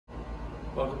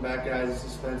Welcome back, guys. This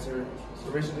is Spencer.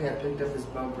 So recently I picked up this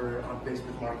bumper on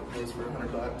Facebook Marketplace for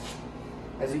 $100.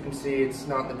 As you can see, it's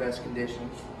not in the best condition.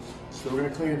 So we're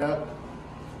gonna clean it up,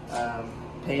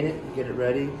 paint it, get it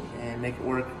ready, and make it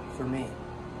work for me.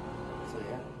 So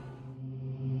yeah.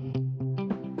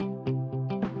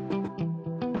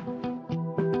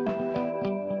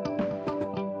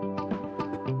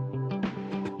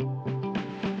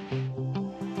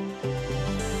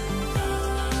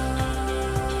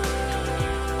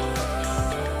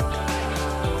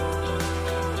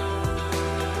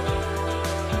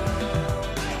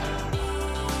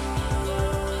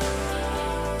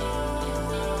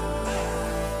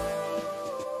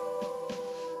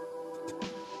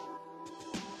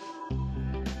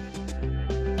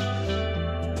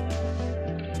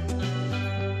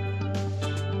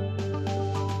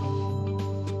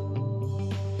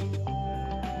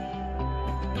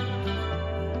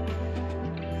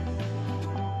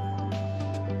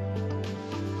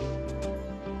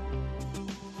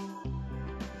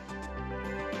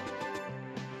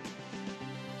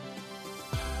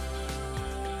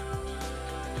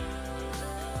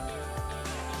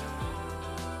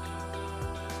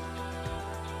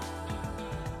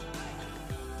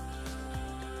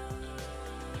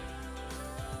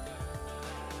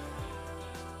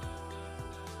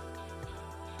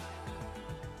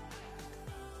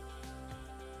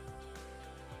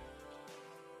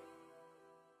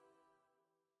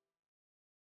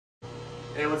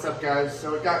 Hey, what's up, guys?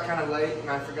 So it got kind of late and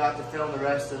I forgot to film the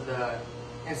rest of the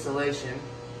installation,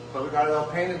 but we got it all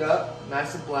painted up,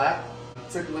 nice and black.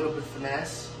 It took a little bit of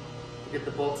finesse to get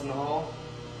the bolts in the hole.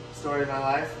 Story of my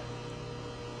life.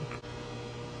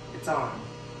 It's on.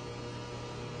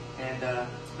 And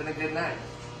it's been a good night.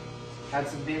 Had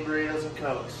some bean burritos and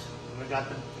Cokes, and we got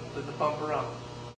the bumper on.